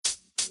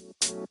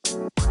You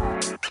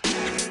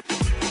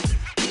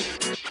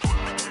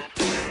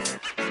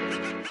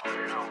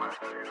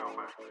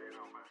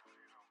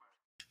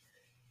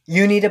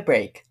Need a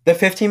Break, the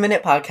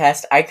 15-minute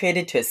podcast I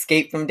created to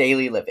escape from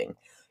daily living.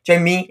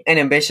 Join me, an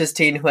ambitious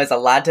teen who has a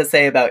lot to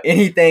say about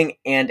anything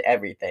and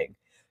everything.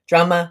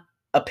 Drama,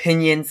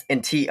 opinions,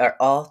 and tea are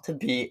all to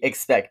be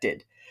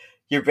expected.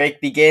 Your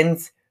break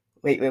begins.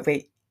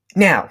 Wait.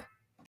 Now.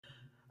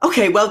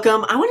 Okay,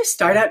 welcome. I want to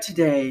start out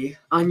today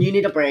on You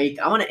Need a Break.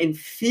 I want to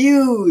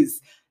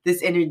infuse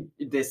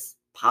this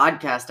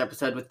podcast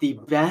episode with the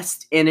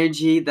best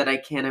energy that I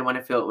can. I want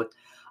to fill it with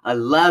a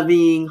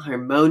loving,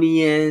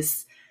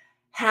 harmonious,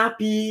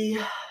 happy,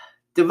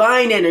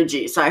 divine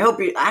energy. So I hope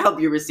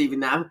you're receiving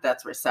that. I hope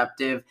that's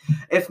receptive.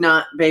 If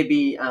not,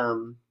 baby,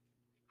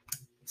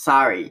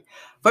 sorry.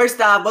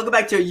 First off, welcome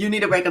back to You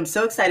Need a Break. I'm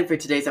so excited for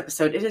today's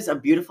episode. It is a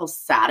beautiful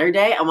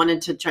Saturday. I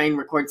wanted to try and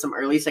record some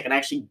early so I can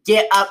actually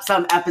get up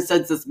some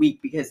episodes this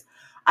week because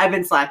I've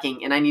been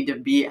slacking and I need to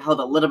be held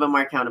a little bit more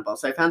accountable.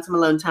 So I found some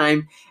alone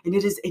time and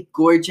it is a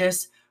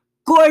gorgeous,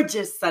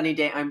 gorgeous sunny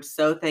day. I'm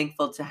so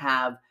thankful to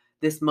have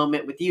this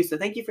moment with you. So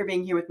thank you for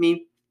being here with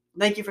me.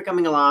 Thank you for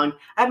coming along.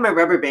 I have my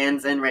rubber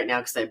bands in right now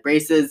because I have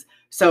braces.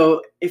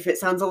 So if it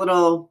sounds a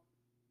little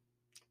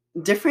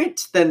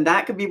different, then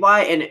that could be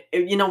why. And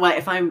you know what?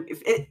 If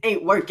it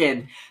ain't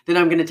working, then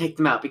I'm going to take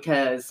them out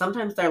because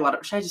sometimes there are a lot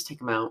of... Should I just take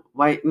them out?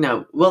 Why?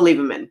 No, we'll leave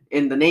them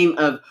in the name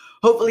of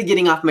hopefully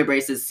getting off my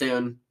braces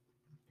soon.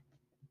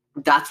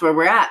 That's where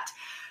we're at.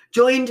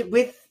 Joined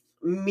with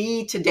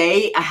me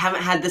today. I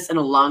haven't had this in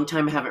a long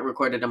time. I haven't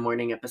recorded a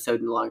morning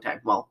episode in a long time.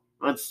 Well,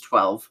 it's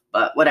 12,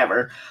 but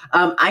whatever.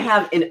 I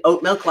have an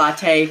oat milk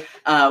latte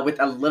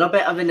with a little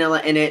bit of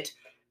vanilla in it,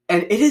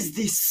 and it is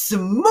the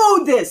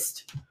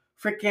smoothest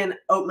freaking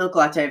oat milk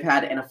latte I've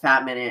had in a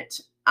fat minute.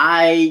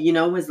 I,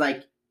 was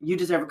like, you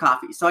deserve a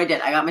coffee. So I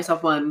did. I got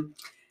myself one.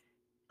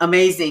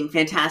 Amazing,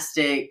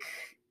 fantastic,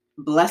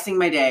 blessing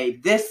my day.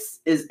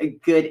 This is a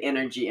good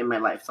energy in my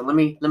life. So let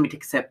me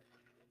take a sip.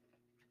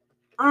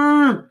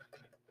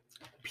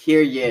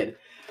 Period.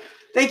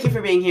 Thank you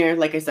for being here.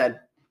 Like I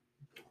said,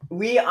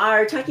 we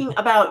are talking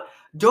about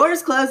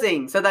doors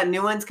closing so that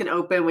new ones can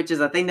open, which is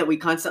a thing that we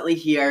constantly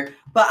hear.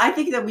 But I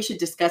think that we should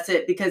discuss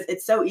it because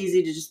it's so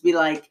easy to just be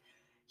like,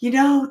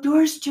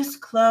 doors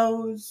just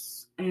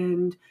close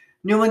and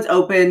new ones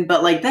open.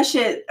 But like that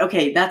shit,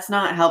 okay, that's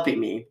not helping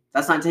me.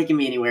 That's not taking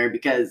me anywhere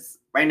because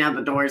right now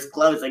the door is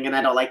closing and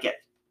I don't like it.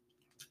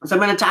 So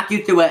I'm going to talk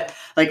you through it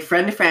like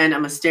friend to friend.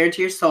 I'm going to stare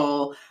into your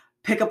soul,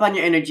 pick up on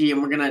your energy,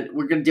 and we're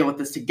gonna deal with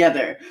this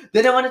together.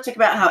 Then I want to talk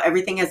about how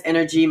everything has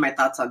energy, my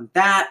thoughts on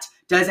that.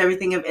 Does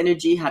everything have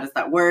energy? How does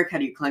that work? How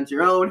do you cleanse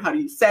your own? How do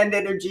you send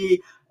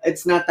energy?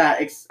 It's not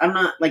that, I'm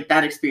not like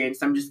that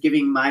experienced. I'm just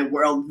giving my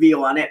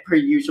worldview on it per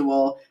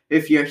usual.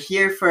 If you're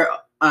here for,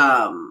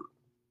 oh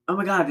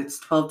my God, it's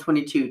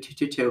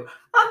 12/22/222.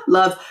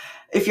 Love.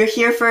 If you're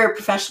here for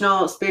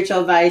professional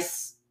spiritual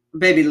advice,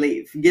 baby,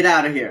 leave. Get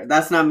out of here.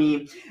 That's not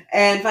me.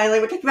 And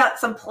finally, we're talking about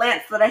some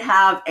plants that I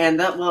have, and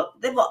they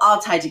will all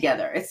tie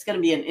together. It's going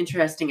to be an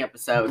interesting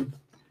episode.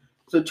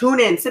 So tune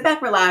in, sit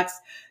back, relax,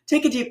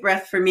 take a deep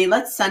breath for me.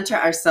 Let's center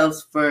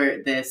ourselves for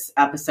this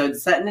episode.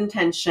 Set an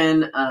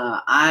intention.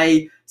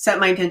 I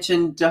set my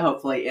intention to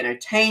hopefully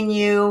entertain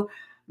you,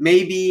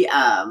 maybe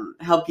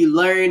help you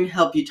learn,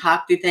 help you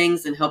talk through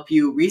things, and help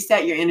you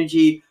reset your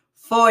energy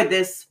for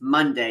this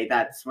Monday.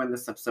 That's when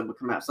this episode will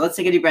come out. So let's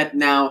take a deep breath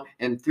now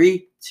in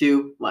 3,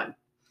 2, 1.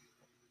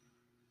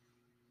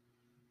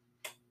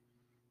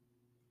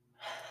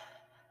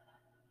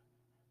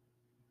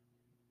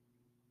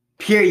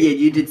 Period.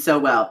 You did so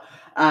well.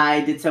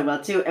 I did so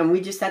well too. And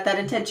we just set that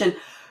intention.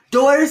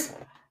 Doors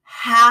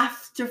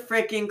have to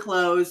freaking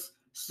close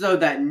so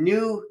that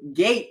new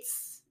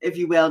gates, if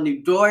you will,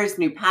 new doors,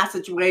 new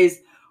passageways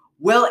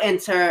will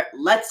enter.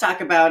 Let's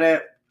talk about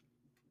it.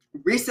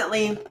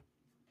 Recently,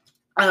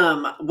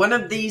 one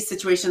of these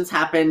situations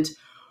happened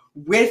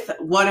with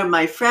one of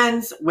my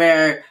friends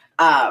where,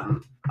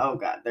 oh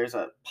God, there's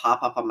a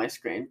pop-up on my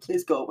screen.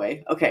 Please go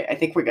away. Okay, I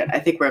think we're good. I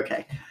think we're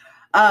okay.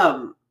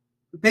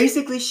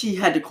 Basically, she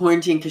had to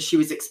quarantine because she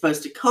was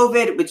exposed to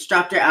COVID, which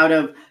dropped her out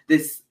of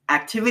this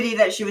activity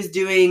that she was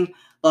doing,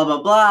 blah,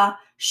 blah, blah.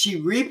 She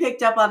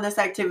re-picked up on this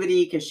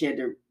activity because she had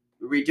to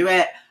redo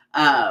it.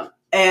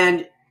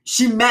 And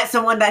she met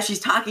someone that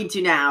she's talking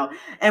to now.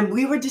 And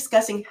we were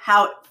discussing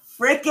how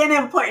freaking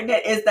important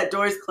it is that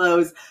doors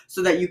close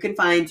so that you can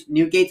find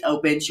new gates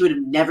open. She would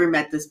have never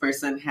met this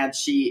person had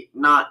she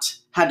not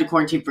had to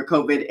quarantine for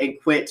COVID and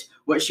quit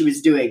what she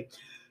was doing.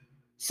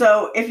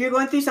 So if you're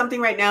going through something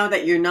right now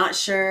that you're not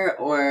sure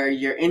or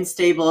you're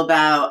unstable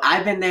about,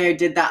 I've been there,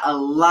 did that a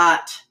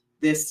lot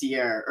this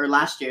year or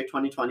last year,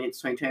 2020, it's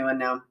 2021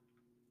 now,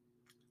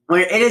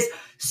 where it is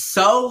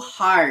so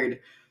hard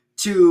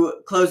to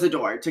close the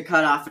door, to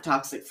cut off a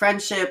toxic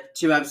friendship,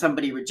 to have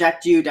somebody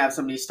reject you, to have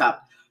somebody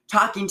stop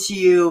talking to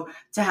you,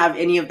 to have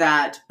any of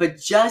that. But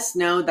just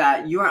know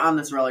that you are on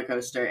this roller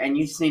coaster and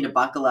you just need to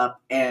buckle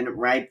up and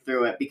ride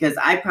through it, because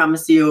I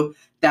promise you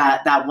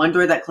that one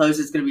door that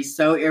closes is going to be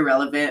so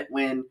irrelevant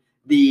when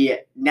the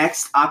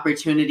next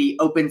opportunity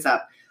opens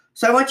up.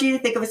 So I want you to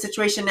think of a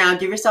situation now.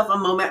 Give yourself a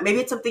moment. Maybe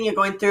it's something you're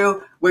going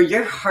through where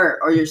you're hurt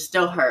or you're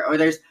still hurt, or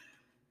there's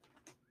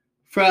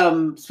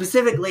from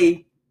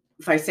specifically,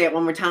 if I say it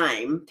one more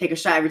time, take a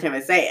shot every time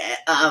I say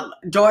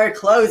it, door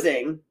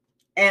closing.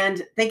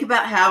 And think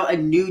about how a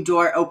new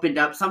door opened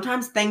up.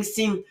 Sometimes things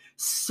seem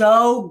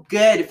so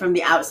good from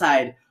the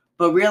outside,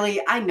 but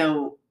really I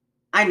know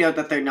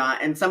that they're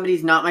not. And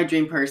somebody's not my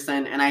dream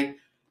person. And I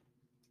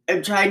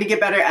am trying to get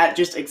better at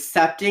just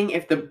accepting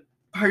if the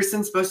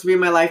person's supposed to be in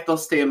my life, they'll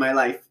stay in my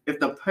life. If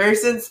the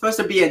person's supposed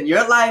to be in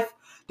your life,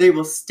 they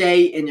will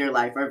stay in your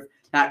life. Or if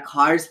that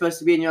car is supposed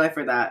to be in your life,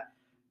 or that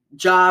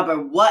job or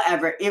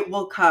whatever, it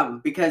will come,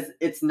 because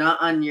it's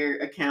not on your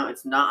account.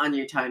 It's not on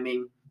your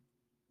timing.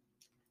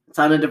 It's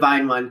on a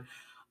divine one.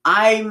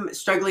 I'm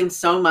struggling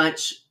so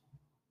much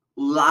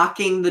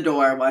locking the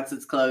door once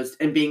it's closed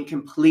and being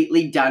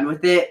completely done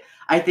with it.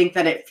 I think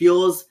that it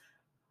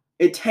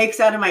takes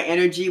out of my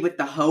energy with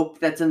the hope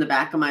that's in the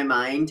back of my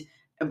mind.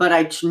 But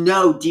I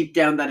know deep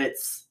down that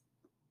it's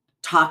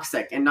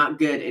toxic and not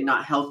good and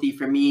not healthy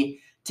for me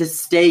to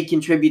stay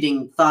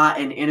contributing thought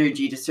and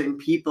energy to certain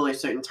people or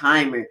certain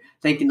time, or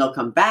thinking they'll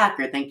come back,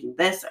 or thinking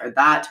this or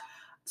that.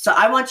 So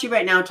I want you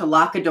right now to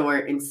lock a door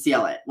and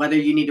seal it. Whether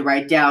you need to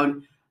write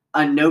down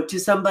a note to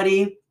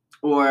somebody,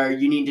 or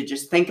you need to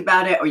just think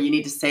about it, or you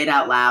need to say it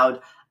out loud.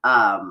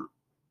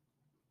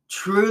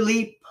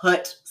 Truly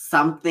put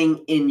something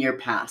in your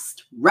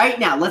past right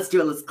now. Let's do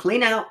it. Let's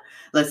clean out.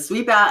 Let's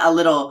sweep out a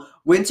little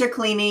winter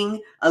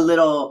cleaning, a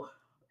little,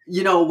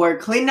 we're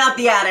cleaning out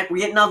the attic. We're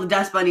getting all the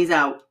dust bunnies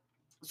out.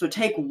 So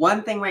take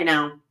one thing right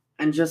now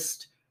and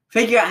just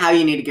figure out how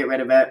you need to get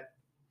rid of it.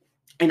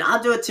 And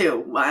I'll do it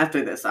too. Well,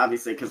 after this,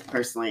 obviously, because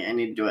personally I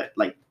need to do it.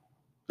 Like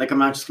I'm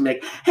not just gonna be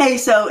like, hey,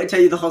 so, and tell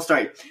you the whole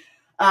story.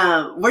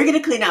 We're going to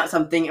clean out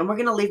something, and we're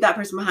going to leave that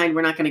person behind.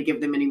 We're not going to give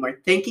them any more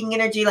thinking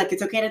energy. Like,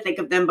 it's okay to think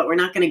of them, but we're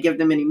not going to give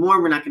them any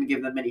more. We're not going to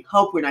give them any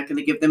hope. We're not going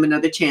to give them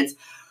another chance.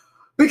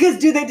 Because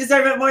do they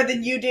deserve it more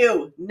than you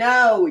do?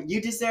 No,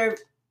 you deserve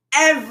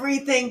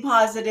everything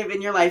positive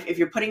in your life. If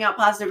you're putting out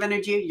positive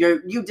energy,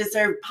 you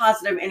deserve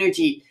positive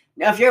energy.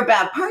 Now, if you're a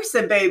bad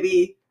person,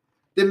 baby,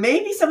 then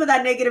maybe some of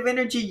that negative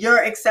energy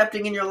you're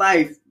accepting in your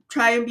life.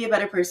 Try and be a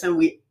better person.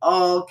 We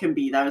all can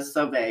be. That was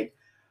so vague.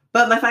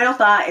 But my final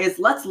thought is,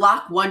 let's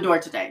lock one door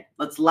today.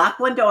 Let's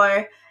lock one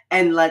door,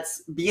 and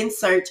let's be in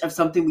search of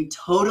something we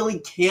totally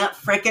can't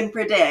frickin'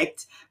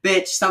 predict.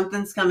 Bitch,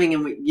 something's coming,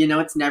 and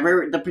it's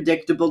never the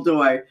predictable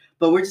door.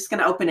 But we're just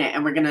going to open it,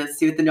 and we're going to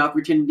see what the new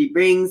opportunity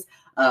brings.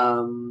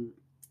 And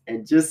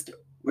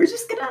we're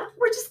just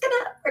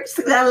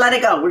gonna let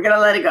it go. We're gonna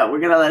let it go. We're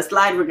gonna let it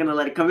slide. We're gonna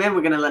let it come in.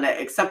 We're gonna let it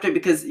accept it,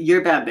 because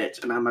you're a bad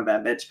bitch and I'm a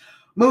bad bitch.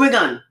 Moving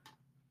on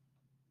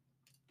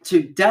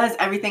to does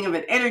everything of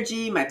an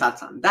energy, my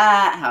thoughts on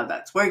that, how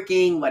that's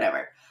working,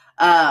 whatever.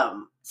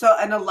 So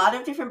in a lot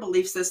of different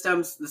belief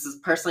systems, this is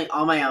personally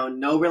all my own,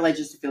 no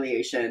religious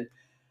affiliation.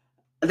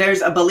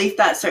 There's a belief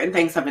that certain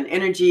things have an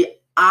energy.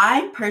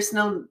 I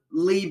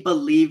personally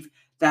believe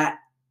that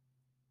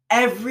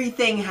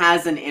everything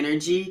has an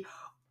energy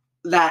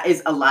that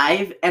is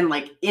alive, and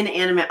like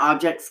inanimate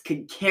objects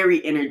could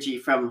carry energy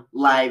from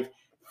live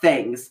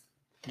things.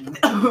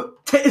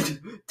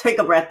 Take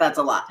a breath. That's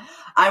a lot.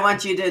 I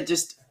want you to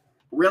just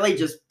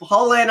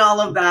pull in all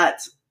of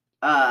that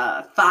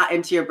thought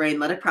into your brain.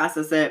 Let it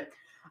process it.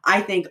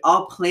 I think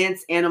all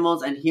plants,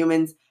 animals, and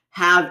humans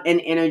have an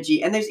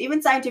energy, and there's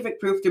even scientific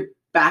proof to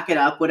back it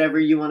up, whatever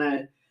you want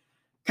to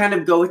kind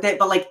of go with it.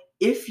 But like,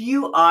 if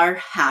you are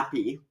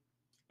happy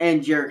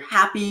and you're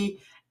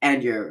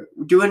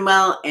doing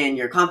well and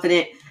you're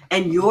confident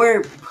and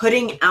you're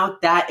putting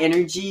out that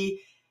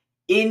energy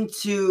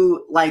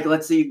into, like,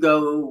 let's say you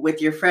go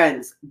with your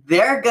friends,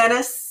 they're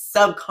gonna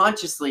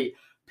subconsciously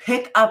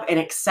pick up and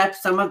accept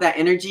some of that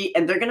energy,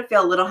 and they're gonna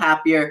feel a little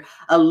happier,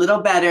 a little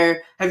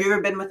better. Have you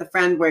ever been with a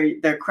friend where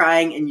they're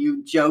crying and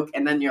you joke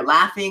and then you're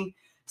laughing?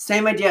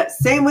 Same idea.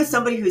 Same with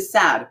somebody who's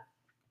sad.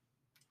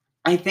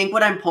 I think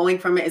what I'm pulling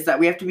from it is that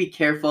we have to be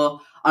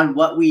careful on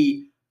what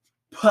we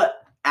put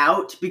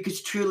out,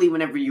 because truly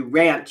whenever you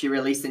rant, you're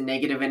releasing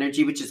negative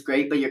energy, which is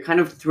great, but you're kind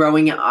of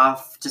throwing it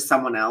off to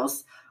someone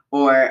else.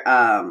 Or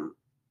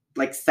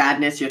like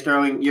sadness, you're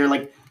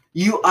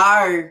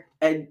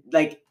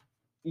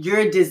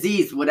a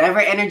disease. Whatever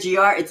energy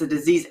you are, it's a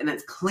disease, and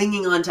it's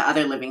clinging on to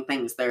other living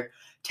things. They're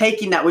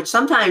taking that, which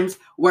sometimes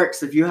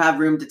works if you have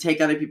room to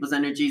take other people's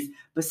energies,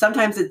 but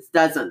sometimes it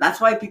doesn't. That's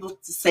why people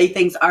say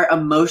things are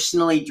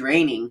emotionally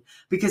draining,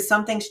 because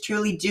some things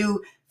truly do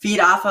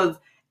feed off of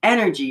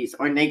energies,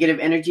 or negative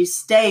energies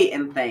stay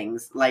in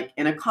things. Like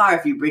in a car,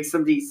 if you break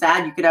somebody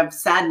sad, you could have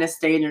sadness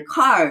stay in your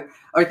car,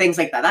 or things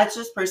like that. That's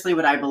just personally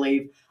what I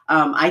believe.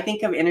 I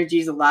think of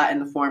energies a lot in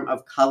the form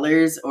of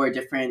colors, or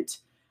different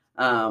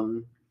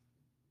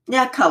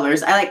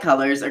colors. I like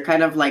colors, or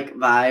kind of like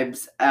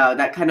vibes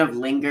that kind of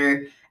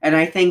linger. And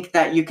I think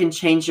that you can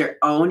change your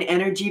own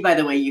energy by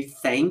the way you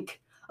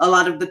think a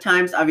lot of the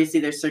times. Obviously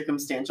there's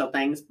circumstantial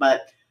things,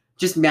 but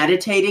just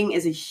meditating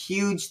is a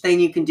huge thing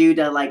you can do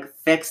to like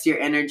fix your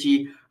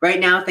energy. Right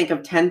now, think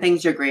of 10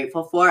 things you're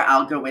grateful for.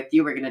 I'll go with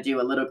you. We're going to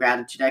do a little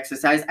gratitude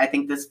exercise. I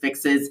think this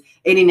fixes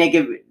any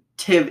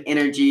negative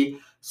energy.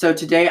 So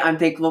today I'm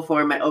thankful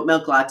for my oat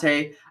milk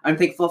latte. I'm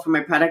thankful for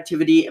my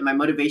productivity and my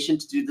motivation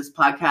to do this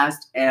podcast.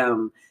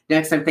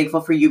 Next, I'm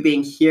thankful for you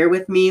being here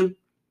with me.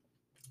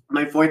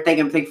 My fourth thing,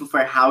 I'm thankful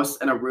for a house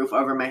and a roof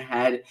over my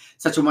head.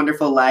 Such a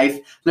wonderful life.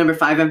 Number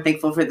 5, I'm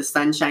thankful for the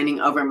sun shining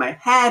over my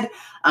head.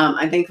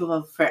 I'm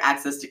thankful for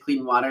access to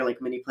clean water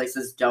like many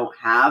places don't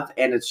have,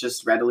 and it's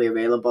just readily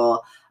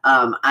available.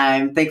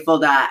 I'm thankful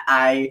that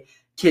I'm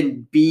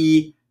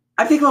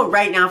thankful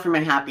right now for my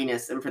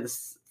happiness and for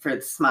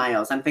the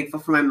smiles. I'm thankful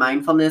for my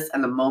mindfulness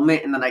and the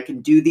moment, and that I can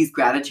do these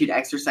gratitude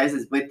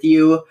exercises with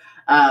you.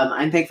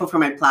 I'm thankful for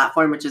my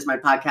platform, which is my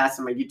podcast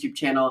and my YouTube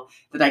channel,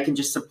 that I can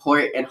just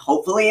support and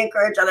hopefully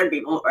encourage other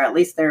people, or at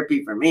least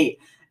therapy for me.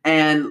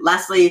 And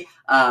lastly,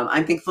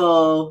 I'm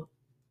thankful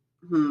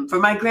for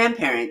my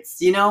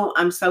grandparents.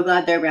 I'm so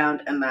glad they're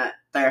around and that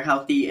they're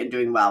healthy and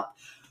doing well.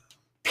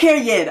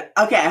 Period.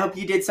 Okay, I hope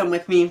you did some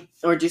with me,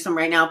 or do some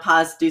right now.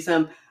 Pause, do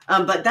some.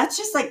 But that's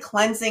just like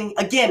cleansing.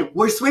 Again,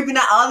 we're sweeping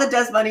out all the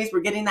dust bunnies. We're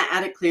getting that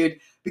attic cleared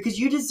because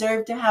you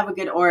deserve to have a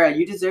good aura.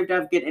 You deserve to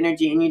have good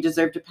energy, and you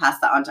deserve to pass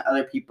that on to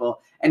other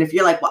people. And if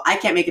you're like, well, I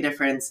can't make a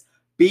difference,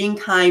 being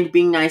kind,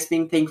 being nice,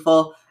 being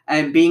thankful,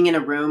 and being in a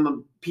room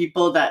of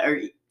people that are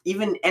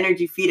even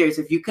energy feeders,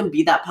 if you can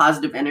be that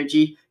positive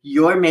energy,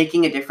 you're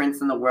making a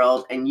difference in the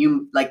world. And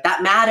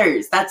that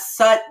matters.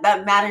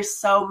 That matters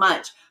so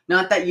much.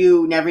 Not that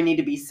you never need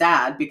to be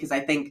sad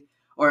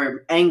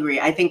or angry.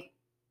 I think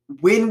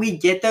when we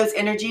get those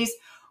energies,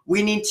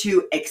 we need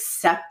to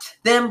accept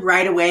them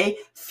right away.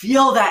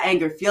 Feel that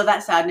anger, feel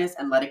that sadness,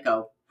 and let it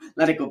go.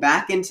 Let it go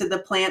back into the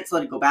plants,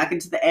 let it go back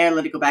into the air,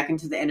 let it go back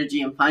into the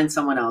energy, and find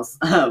someone else.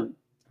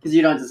 Because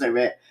you don't deserve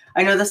it.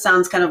 I know this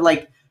sounds kind of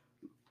like,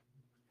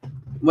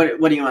 what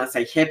do you want to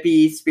say,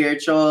 hippie,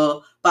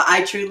 spiritual, but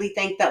I truly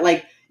think that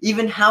like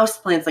even house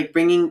plants, like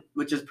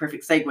which is a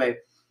perfect segue,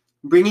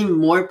 bringing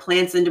more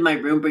plants into my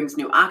room brings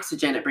new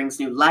oxygen. It brings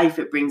new life.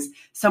 It brings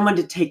someone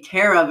to take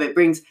care of. It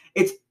brings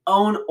its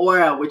own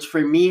aura, which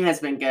for me has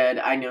been good.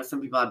 I know some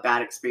people have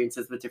bad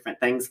experiences with different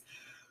things,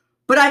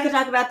 but I could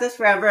talk about this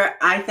forever.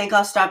 I think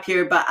I'll stop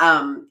here, but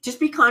just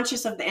be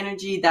conscious of the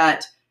energy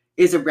that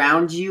is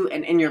around you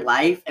and in your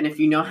life. And if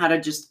you know how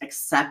to just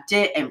accept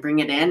it and bring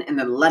it in and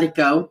then let it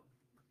go,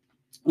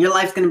 your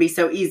life's going to be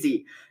so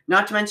easy.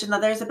 Not to mention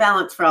that there's a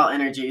balance for all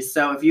energies.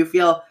 So if you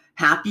feel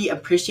happy,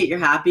 appreciate your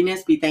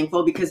happiness, be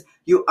thankful, because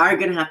you are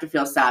going to have to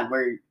feel sad.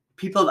 We're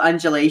people of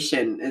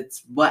undulation.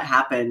 It's what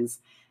happens.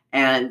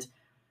 And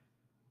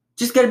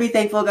just got to be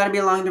thankful, got to be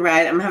along the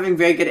ride. I'm having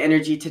very good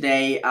energy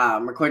today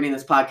recording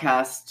this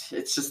podcast.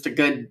 It's just a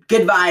good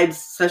vibes,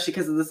 especially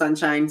because of the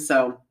sunshine.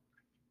 So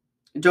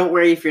don't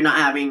worry if you're not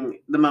having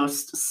the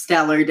most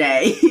stellar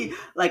day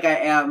like I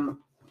am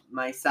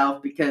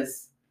myself,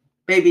 because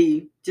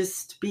baby,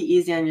 just be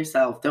easy on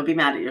yourself. Don't be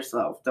mad at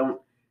yourself. Don't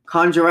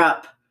conjure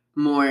up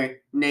more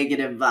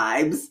negative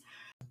vibes.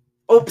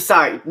 Oh,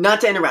 sorry,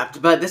 not to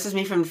interrupt, but this is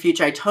me from the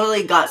future. I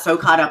totally got so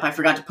caught up, I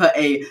forgot to put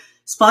a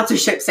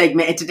sponsorship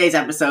segment in today's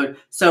episode.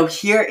 So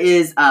here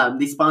is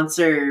the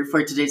sponsor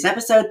for today's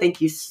episode.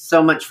 Thank you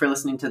so much for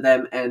listening to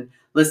them and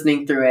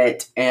listening through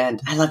it.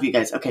 And I love you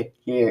guys. Okay,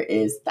 here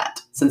is that.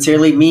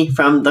 Sincerely, me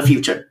from the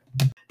future.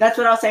 That's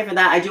what I'll say for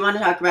that. I do want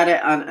to talk about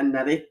it on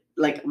another,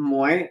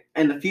 more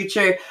in the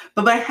future.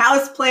 But my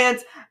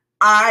houseplants,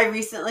 I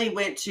recently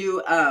went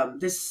to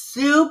this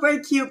super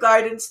cute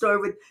garden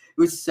store it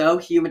was so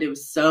humid. It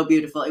was so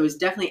beautiful. It was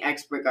definitely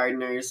expert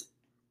gardeners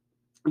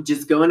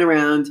just going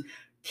around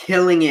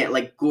killing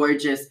it,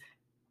 gorgeous.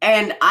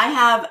 And I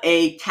have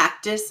a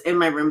cactus in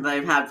my room that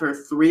I've had for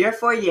 3 or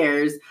 4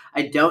 years.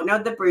 I don't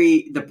know the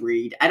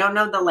breed. I don't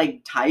know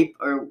the type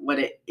or what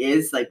it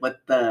is,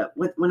 what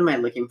am I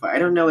looking for? I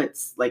don't know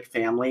its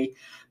family,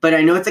 but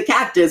I know it's a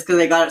cactus because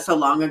I got it so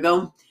long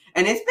ago.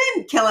 And it's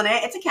been killing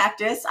it. It's a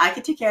cactus. I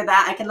can take care of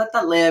that. I can let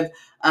that live.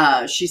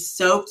 She's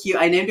so cute.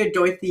 I named her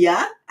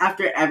Dorothea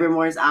after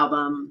Evermore's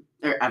album,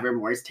 or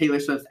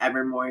Taylor Swift's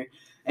Evermore.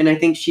 And I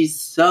think she's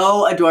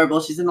so adorable.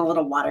 She's in a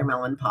little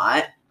watermelon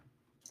pot.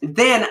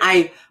 Then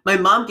my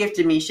mom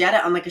gifted me, she had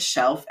it on a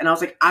shelf, and I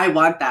was like, I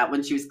want that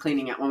when she was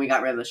cleaning it, when we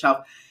got rid of the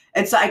shelf.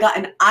 And so I got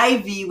an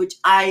ivy, which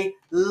I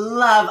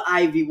love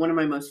ivy, one of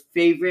my most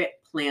favorite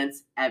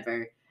plants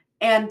ever.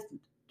 And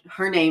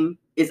her name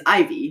is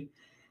Ivy.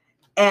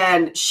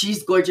 And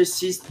she's gorgeous.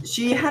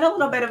 She had a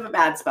little bit of a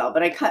bad spell,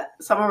 but I cut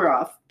some of her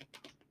off.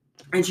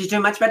 And she's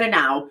doing much better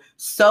now.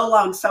 So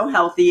long, so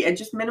healthy, and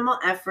just minimal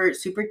effort,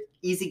 super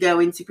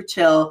easygoing, super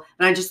chill.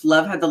 And I just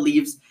love how the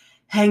leaves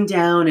hang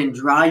down and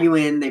draw you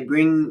in. They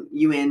bring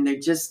you in. They're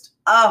just,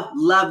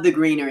 love the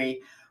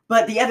greenery.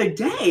 But the other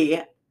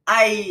day,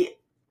 I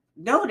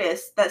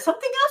noticed that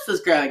something else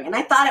was growing. And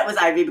I thought it was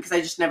ivy because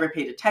I just never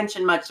paid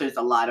attention much. There's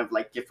a lot of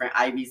different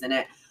ivies in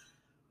it.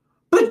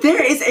 But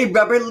there is a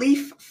rubber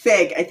leaf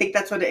fig. I think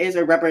that's what it is,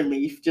 a rubber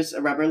leaf, just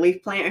a rubber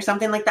leaf plant or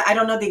something like that. I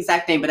don't know the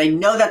exact name, but I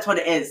know that's what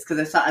it is because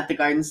I saw it at the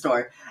garden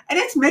store. And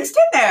it's mixed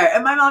in there.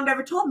 And my mom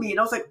never told me. And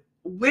I was like,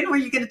 when were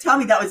you going to tell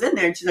me that was in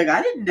there? And she's like,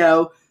 I didn't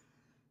know.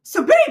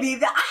 So baby,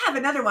 I have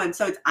another one.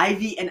 So it's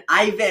Ivy and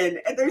Ivan.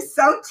 And they're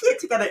so cute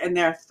together. And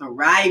they're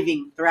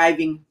thriving.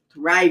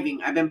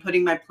 I've been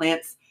putting my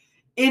plants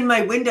in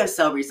my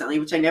windowsill recently,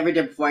 which I never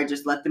did before. I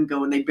just let them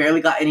go and they barely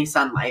got any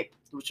sunlight,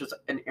 which was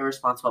an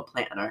irresponsible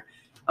plant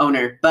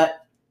owner.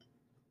 But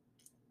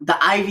the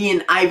Ivy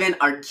and Ivan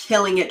are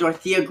killing it.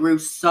 Dorothea grew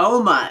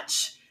so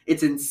much.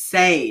 It's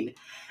insane.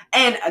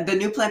 And the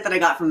new plant that I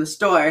got from the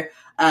store,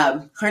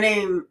 his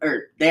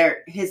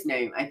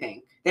name, I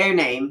think. Their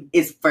name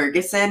is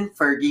Ferguson.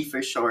 Fergie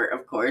for short,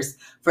 of course.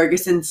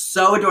 Ferguson's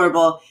so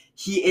adorable.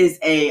 He is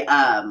a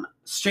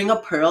string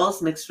of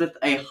pearls mixed with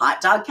a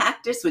hot dog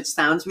cactus, which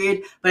sounds weird,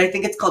 but I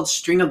think it's called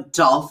string of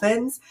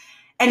dolphins.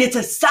 And it's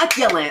a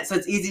succulent, so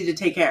it's easy to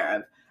take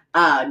care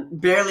of.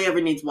 Barely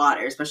ever needs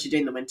water, especially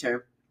during the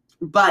winter.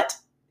 But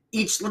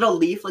each little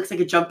leaf looks like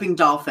a jumping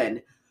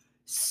dolphin.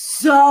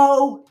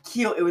 So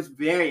cute. It was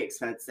very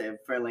expensive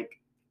for like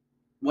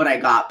what I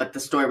got, but the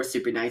store was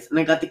super nice. And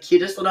I got the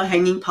cutest little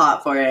hanging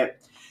pot for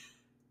it.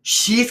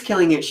 She's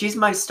killing it. She's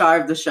my star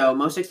of the show.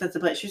 Most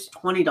expensive plant. She's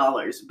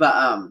 $20.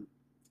 But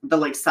the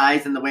like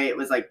size and the way it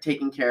was like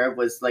taken care of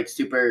was like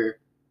super,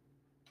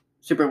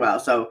 super well.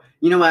 So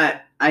you know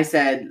what? I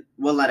said,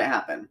 we'll let it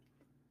happen.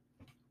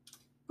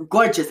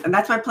 Gorgeous. And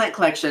that's my plant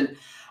collection.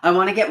 I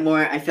want to get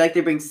more. I feel like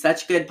they bring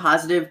such good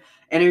positive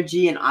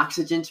energy and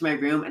oxygen to my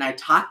room, and I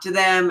talk to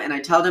them and I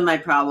tell them my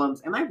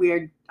problems. Am I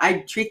weird?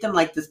 I treat them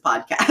like this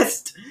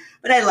podcast,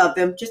 but I love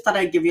them. Just thought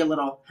I'd give you a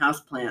little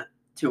houseplant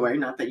tour.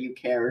 Not that you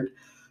cared,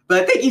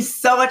 but thank you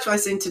so much for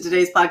listening to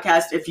today's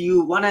podcast. If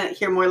you want to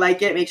hear more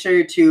like it, make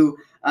sure to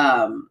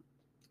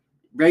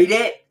rate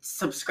it,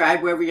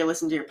 subscribe wherever you're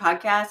listening to your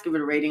podcast, give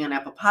it a rating on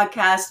Apple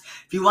Podcasts.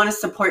 If you want to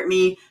support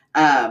me,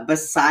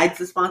 besides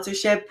the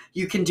sponsorship,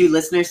 you can do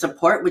listener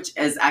support, which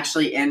is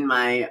actually in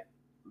my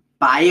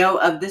bio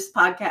of this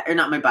podcast, or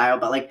not my bio,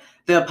 but like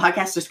the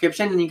podcast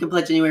description, and you can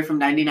pledge anywhere from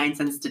 99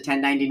 cents to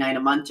 $10.99 a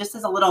month, just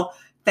as a little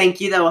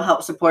thank you that will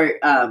help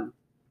support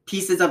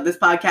pieces of this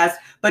podcast,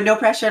 but no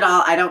pressure at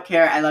all. I don't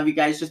care. I love you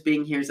guys. Just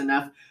being here is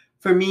enough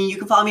for me. You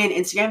can follow me on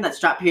Instagram.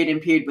 That's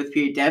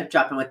drop_in_with_dev,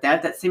 dropping with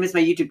Dev. That's same as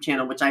my YouTube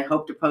channel, which I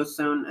hope to post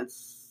soon. I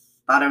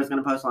thought I was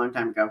going to post a long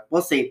time ago.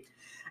 We'll see.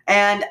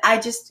 And I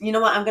just, you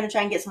know what? I'm going to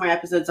try and get some more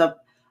episodes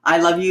up. I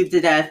love you to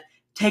death.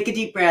 Take a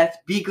deep breath.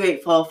 Be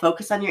grateful.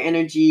 Focus on your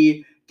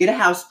energy. Get a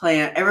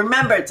houseplant. And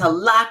remember to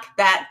lock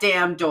that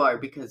damn door,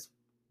 because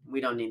we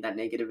don't need that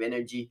negative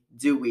energy,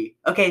 do we?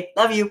 Okay.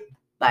 Love you.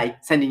 Bye.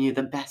 Sending you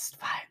the best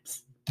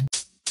vibes.